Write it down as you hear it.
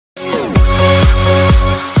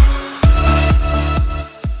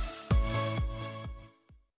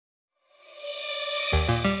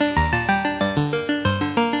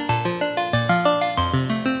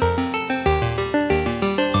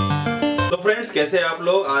Friends, कैसे हैं आप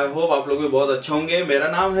लोग। आई होप आप लोग भी बहुत अच्छे होंगे। मेरा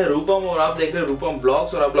नाम है रूपम और आप देख रहे हैं रूपम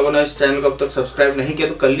ब्लॉग्स। और आप लोगों ने इस चैनल को अब तक सब्सक्राइब नहीं किया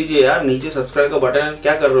तो कर लीजिए यार। नीचे सब्सक्राइब का बटन है,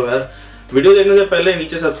 क्या कर रहे हो यार। वीडियो देखने से पहले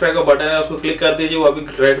नीचे सब्सक्राइब का बटन है, उसको क्लिक कर दीजिए। वो अभी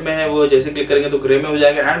रेड में है, वो जैसे क्लिक करेंगे तो ग्रे में हो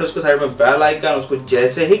जाएगा। एंड उसके साइड में बेल आइकन, उसको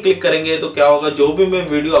जैसे ही क्लिक करेंगे तो क्या होगा, जो भी मैं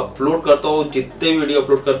वीडियो अपलोड करता हूँ, जितने वीडियो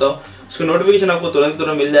अपलोड करता हूँ, उसकी नोटिफिकेशन आपको तुरंत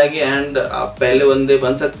मिल जाएगी। एंड आप पहले बंदे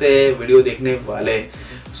बन सकते हैं वीडियो देखने वाले।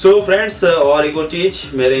 सो फ्रेंड्स, और एक और चीज़,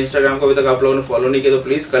 मेरे इंस्टाग्राम को अभी तक आप लोगों ने फॉलो नहीं किया तो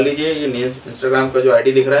प्लीज़ कर लीजिए। ये इंस्टाग्राम का जो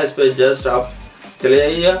आईडी दिख रहा है इस पर जस्ट आप चले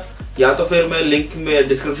जाइए, या तो फिर मैं लिंक में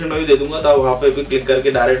डिस्क्रिप्शन में भी दे दूंगा, तो आप वहाँ पे भी क्लिक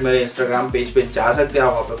करके डायरेक्ट मेरे इंस्टाग्राम पेज पे जा सकते हैं।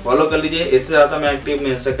 आप वहाँ पे फॉलो कर लीजिए। इससे ज़्यादा मैं एक्टिव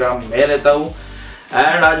में इंस्टाग्राम में रहता हूँ।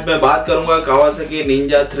 एंड आज मैं बात करूँगा कावासाकी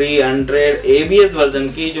निंजा 300 ABS वर्जन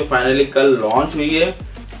की, जो फाइनली कल लॉन्च हुई है।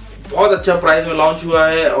 बहुत अच्छा प्राइस में लॉन्च हुआ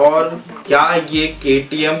है। और क्या ये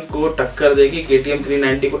KTM को टक्कर देगी, KTM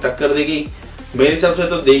 390 को टक्कर देगी? मेरे हिसाब से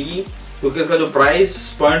तो देगी, क्योंकि इसका जो प्राइस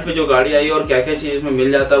पॉइंट पे जो गाड़ी आई है और क्या क्या चीज़ इसमें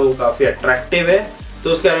मिल जाता है वो काफ़ी अट्रैक्टिव है।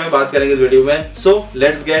 तो उसके बारे में बात करेंगे इस वीडियो में। So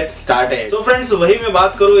let's get started. So friends, वही मैं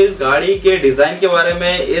बात करूँ इस गाड़ी के डिज़ाइन के बारे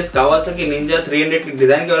में, इस कावासाकी निंजा 300 के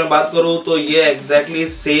डिज़ाइन के बारे में बात करूँ तो ये एग्जैक्टली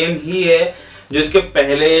सेम ही है जो इसके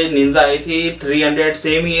पहले निंजा आई थी 300,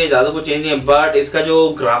 सेम ही है, ज़्यादा कुछ चेंज नहीं है। बट इसका जो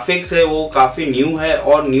ग्राफिक्स है वो काफ़ी न्यू है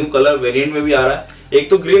और न्यू कलर वेरिएंट में भी आ रहा है। एक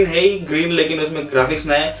तो ग्रीन है ही ग्रीन, लेकिन उसमें ग्राफिक्स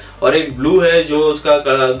नए है, और एक ब्लू है जो उसका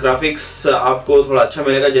ग्राफिक्स आपको थोड़ा अच्छा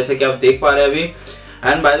मिलेगा, जैसे कि आप देख पा रहे हैं अभी।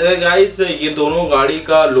 And by the way guys, ये दोनों गाड़ी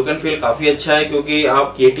का लुक एंड फील काफ़ी अच्छा है, क्योंकि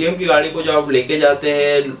आप KTM की गाड़ी को जब आप लेके जाते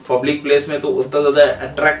हैं पब्लिक प्लेस में तो उतना ज़्यादा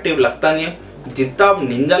अट्रैक्टिव लगता नहीं है। जितना आप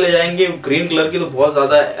निंजा ले जाएंगे ग्रीन कलर की तो बहुत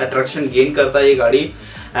ज़्यादा अट्रैक्शन गेन करता है ये गाड़ी।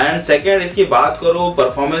 एंड सेकेंड, इसकी बात करूँ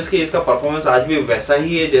परफॉर्मेंस की, इसका परफॉर्मेंस आज भी वैसा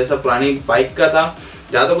ही है जैसा पुरानी बाइक का था,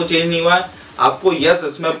 ज़्यादा कुछ चेंज नहीं हुआ है। आपको यस,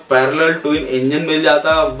 इसमें पैरेलल ट्विन इंजन मिल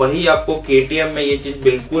जाता, वही आपको KTM में ये चीज़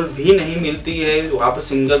बिल्कुल भी नहीं मिलती है। वहाँ पे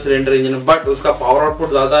सिंगल सिलेंडर इंजन है, बट उसका पावर आउटपुट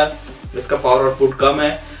ज़्यादा है, इसका पावर आउटपुट कम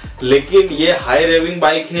है। लेकिन ये हाई रेविंग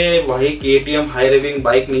बाइक है, वही KTM हाई रेविंग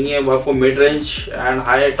बाइक नहीं है। वो आपको mid range and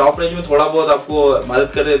high top range में थोड़ा बहुत आपको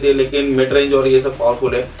मदद कर देती है, लेकिन मिड रेंज और ये सब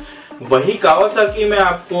पावरफुल है। वही कावासाकी में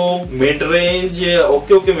आपको मिड रेंज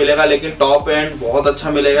ओके मिलेगा, लेकिन टॉप एंड बहुत अच्छा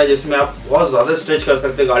मिलेगा, जिसमें आप बहुत ज़्यादा स्ट्रेच कर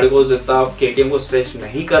सकते हैं गाड़ी को, जितना आप KTM को स्ट्रेच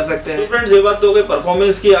नहीं कर सकते हैं। तो फ्रेंड्स, ये बात तो हो गई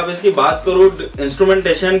परफॉर्मेंस की। अब इसकी बात करूँ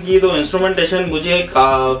इंस्ट्रूमेंटेशन की, तो इंस्ट्रूमेंटेशन मुझे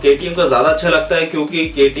KTM का ज़्यादा अच्छा लगता है, क्योंकि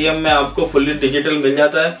KTM में आपको फुल्ली डिजिटल मिल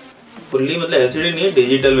जाता है। फुल्ली मतलब LCD नहीं है,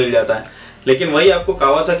 डिजिटल मिल जाता है। लेकिन वही आपको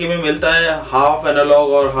कावासाकी में मिलता है हाफ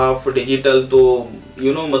एनालॉग और हाफ डिजिटल। तो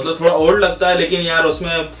मतलब थोड़ा ओल्ड लगता है, लेकिन यार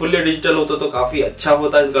उसमें फुल्ली डिजिटल होता तो काफ़ी अच्छा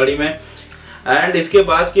होता है इस गाड़ी में। एंड इसके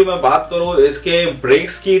बाद की मैं बात करूँ इसके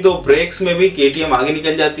ब्रेक्स की, तो ब्रेक्स में भी KTM आगे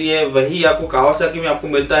निकल जाती है। वही आपको कावासाकी में आपको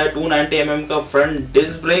मिलता है 290 mm का फ्रंट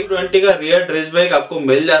डिस्क ब्रेक, 20 का रियर डिस्क ब्रेक आपको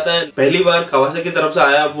मिल जाता है। पहली बार कावासाकी की तरफ से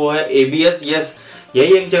आया वो है ABS। यस,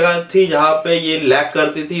 यही एक जगह थी जहाँ पे ये लैग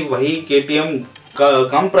करती थी, वही KTM का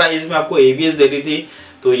कम प्राइस में आपको ABS दे रही थी।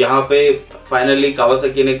 तो यहाँ पे फाइनली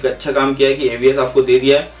कावासाकी ने एक अच्छा काम किया है कि ABS आपको दे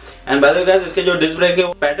दिया है। And by the way guys, इसके जो डिस्क ब्रेक है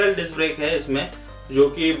वो पैडल डिस्क ब्रेक है इसमें, जो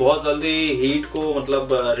कि बहुत जल्दी हीट को मतलब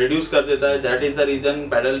रिड्यूस कर देता है। That is the reason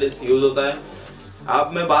pedal disc use होता है।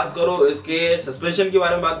 अब मैं बात करूँ इसके सस्पेंशन के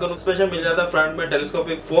बारे में बात करूँ, सस्पेंशन मिल जाता है फ्रंट में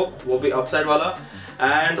टेलीस्कोपिक फोक, वो भी अपसाइड वाला।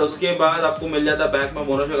 एंड उसके बाद आपको मिल जाता है बैक में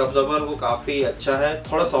मोनोशॉक ऑब्जर्वर, वो काफ़ी अच्छा है,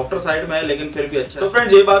 थोड़ा सॉफ्टर साइड में है लेकिन फिर भी अच्छा है। तो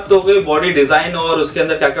फ्रेंड्स, ये बात तो हो गई बॉडी डिज़ाइन और उसके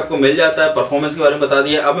अंदर क्या क्या आपको मिल जाता है, परफॉर्मेंस के बारे में बता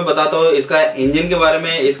दिया। अब मैं बताता हूँ इसका इंजन के बारे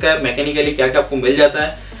में, इसका मैकेनिकली क्या क्या आपको मिल जाता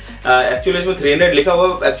है। एक्चुअली इसमें 300 लिखा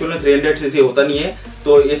हुआ, एक्चुअली में 300 सीसी होता नहीं है।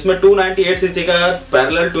 तो इसमें 298 सीसी का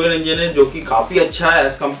पैरेलल ट्विन इंजन है, जो कि काफ़ी अच्छा है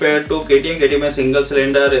एज कम्पेयर टू KTM में सिंगल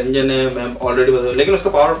सिलेंडर इंजन है, मैं ऑलरेडी बता, लेकिन उसका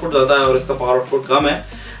पावर आउटपुट ज़्यादा है और इसका पावर आउटपुट कम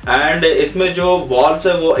है। एंड इसमें जो वॉल्व्स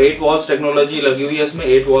है वो 8 वॉल्व्स टेक्नोलॉजी लगी हुई है, इसमें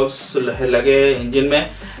 8 वॉल्व्स लगे हैं इंजन में।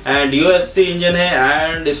 एंड USC इंजन है,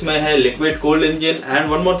 एंड इसमें है liquid cooled engine. And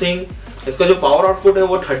one more thing, इसका जो पावर आउटपुट है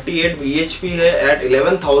वो 38 bhp है एट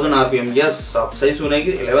 11,000 RPM। यस, आप सही सुने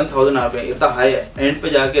कि 11,000 RPM, इतना हाई एंड पे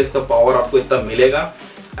जाके इसका पावर आपको इतना मिलेगा।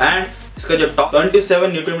 एंड इसका जो 27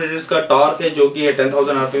 न्यूटन मीटर्स का टॉर्क है, जो कि है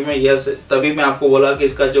 10,000 RPM में। यस, तभी मैं आपको बोला कि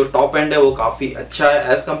इसका जो टॉप एंड है वो काफी अच्छा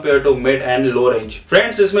है as compare to mid and low range.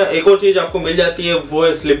 Friends, इसमें एक और चीज आपको मिल जाती है, वो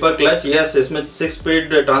है स्लीपर क्लच। यस, इसमें 6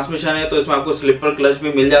 स्पीड ट्रांसमिशन है, तो इसमें आपको स्लीपर क्लच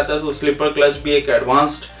भी मिल जाता है। तो स्लीपर क्लच भी एक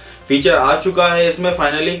एडवांस्ड फीचर आ चुका है इसमें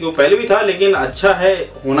फाइनली, क्यों पहले भी था लेकिन अच्छा है,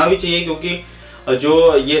 होना भी चाहिए, क्योंकि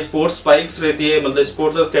जो ये स्पोर्ट्स बाइक्स रहती है, मतलब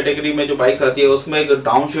स्पोर्ट्स कैटेगरी में जो बाइक्स आती है उसमें एक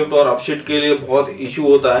डाउन शिफ्ट और अपशिफ्ट के लिए बहुत इशू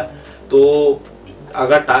होता है। तो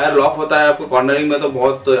अगर टायर लॉक होता है आपको कॉर्नरिंग में तो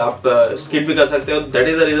बहुत आप स्किड भी कर सकते हो। That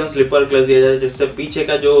is the reason slipper clutch दिया जाए, जिससे पीछे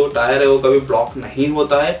का जो टायर है वो कभी ब्लॉक नहीं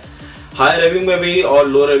होता है। हाई रेविंग में भी और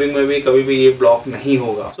लो रेविंग में भी कभी भी ये ब्लॉक नहीं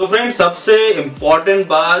होगा। तो फ्रेंड्स, सबसे इम्पोर्टेंट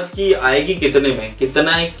बात कि आएगी कितने में,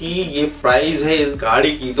 कितना है कि ये प्राइस है इस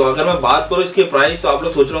गाड़ी की। तो अगर मैं बात करूँ इसके प्राइस, तो आप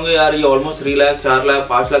लोग सोच रहे होंगे यार ये ऑलमोस्ट 3 लाख 4 लाख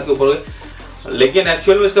 5 लाख के ऊपर है, लेकिन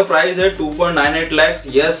एक्चुअल में इसका प्राइस है 2.98 लाख।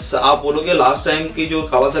 यस, आप बोलोगे लास्ट टाइम की जो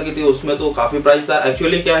कावासाकी थी उसमें तो काफी प्राइस था।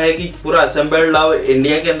 एक्चुअली क्या है कि पूरा असेंबल्ड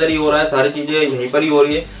इंडिया के अंदर ही हो रहा है, सारी चीजें यहीं पर ही हो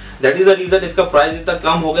रही है। दैट इज द रीजन इसका प्राइस इतना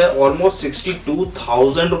कम हो गया, ऑलमोस्ट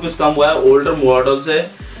 62,000 रुपीज कम हुआ है ओल्डर मॉडल से।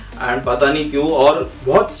 एंड पता नहीं क्यों, और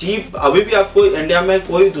बहुत चीप, अभी भी आपको इंडिया में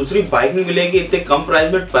कोई दूसरी बाइक नहीं मिलेगी इतने कम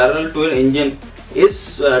प्राइस में पैरेलल ट्विन इंजन। इस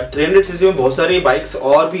 300 सीसी में बहुत सारी बाइक्स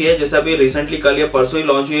और भी है, जैसे अभी रिसेंटली कल या परसों ही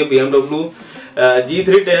लॉन्च हुई है BMW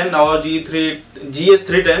G310 और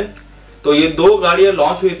GS310। तो ये 2 गाड़ियां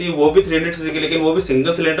लॉन्च हुई थी, वो भी 300 सीसी की, लेकिन वो भी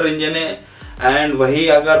सिंगल सिलेंडर इंजन है। एंड वही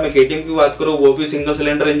अगर मैं KTM की बात करूँ, वो भी सिंगल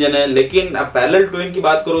सिलेंडर इंजन है। लेकिन पैरेलल ट्विन की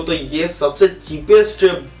बात करूँ तो ये सबसे चीपेस्ट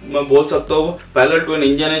मैं बोल सकता हूँ पैरेलल ट्विन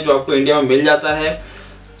इंजन है जो आपको इंडिया में मिल जाता है।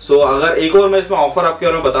 सो अगर एक और मैं इसमें ऑफर आपके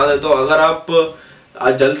बारे में बता देता हूँ, अगर आप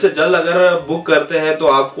जल्द से जल्द अगर बुक करते हैं तो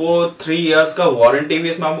आपको 3 इयर्स का वारंटी भी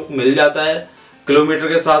इसमें आपको मिल जाता है, किलोमीटर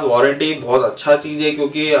के साथ वारंटी। बहुत अच्छा चीज़ है,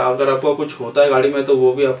 क्योंकि अगर आपको कुछ होता है गाड़ी में तो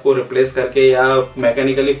वो भी आपको रिप्लेस करके या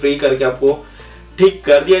मैकेनिकली फ्री करके आपको ठीक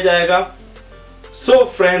कर दिया जाएगा। सो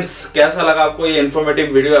फ्रेंड्स, कैसा लगा आपको ये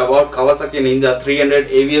informative video about Kawasaki Ninja 300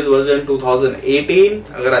 ABS version 2018?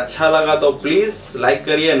 अगर अच्छा लगा तो प्लीज लाइक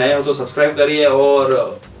करिए, नए हो तो सब्सक्राइब करिए,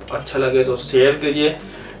 और अच्छा लगे तो शेयर कीजिए।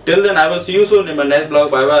 Till then I will see you soon in my next blog.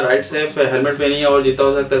 Bye bye, ride safe, helmet पहनिए और जितना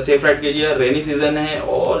हो सकता है सेफ राइड कीजिए। रेनी सीजन है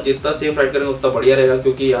और जितना सेफ राइड करेंगे उतना बढ़िया रहेगा,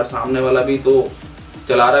 क्योंकि यार सामने वाला भी तो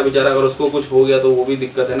चला रहा है बेचारा, अगर उसको कुछ हो गया तो वो भी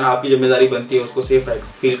दिक्कत है ना। आपकी जिम्मेदारी बनती है उसको सेफ राइड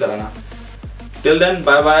फील कराना। Till then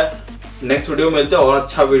bye bye, next video मिलते हैं और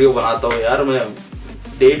अच्छा वीडियो बनाता हूँ यार मैं।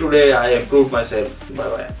 Day to day I improve my self. Bye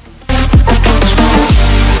bye.